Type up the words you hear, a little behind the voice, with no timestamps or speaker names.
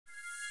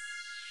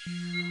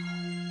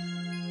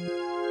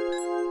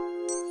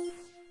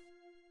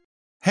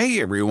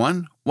Hey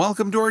everyone,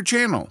 welcome to our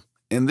channel.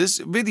 In this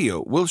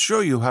video, we'll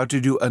show you how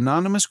to do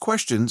anonymous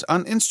questions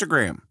on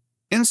Instagram.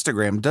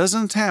 Instagram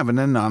doesn't have an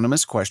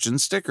anonymous question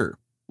sticker.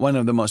 One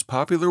of the most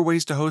popular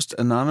ways to host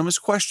anonymous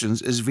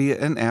questions is via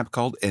an app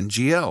called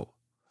NGL.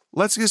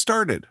 Let's get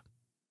started.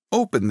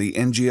 Open the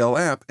NGL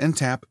app and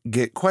tap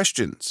Get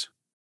Questions.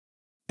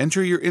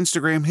 Enter your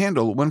Instagram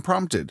handle when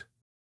prompted.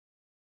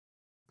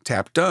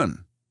 Tap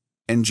Done.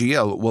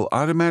 NGL will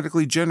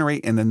automatically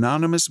generate an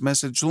anonymous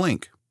message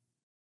link.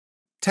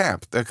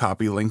 Tap the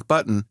Copy Link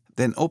button,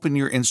 then open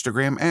your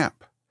Instagram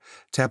app.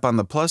 Tap on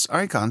the plus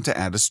icon to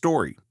add a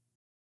story.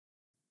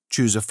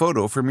 Choose a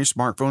photo from your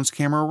smartphone's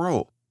camera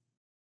roll.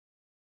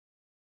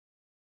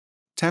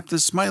 Tap the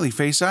smiley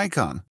face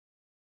icon.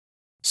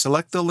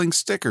 Select the link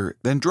sticker,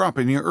 then drop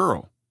in your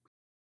URL.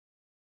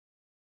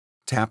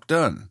 Tap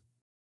Done.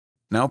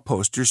 Now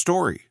post your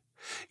story.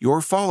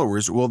 Your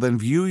followers will then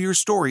view your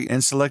story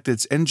and select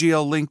its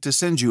NGL link to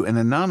send you an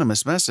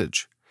anonymous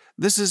message.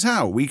 This is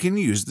how we can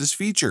use this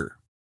feature.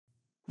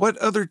 What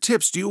other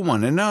tips do you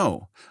want to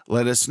know?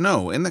 Let us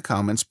know in the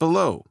comments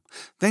below.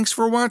 Thanks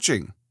for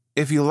watching.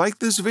 If you like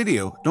this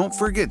video, don't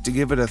forget to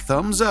give it a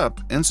thumbs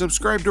up and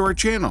subscribe to our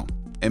channel.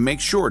 And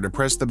make sure to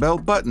press the bell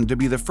button to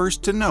be the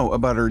first to know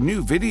about our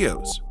new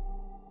videos.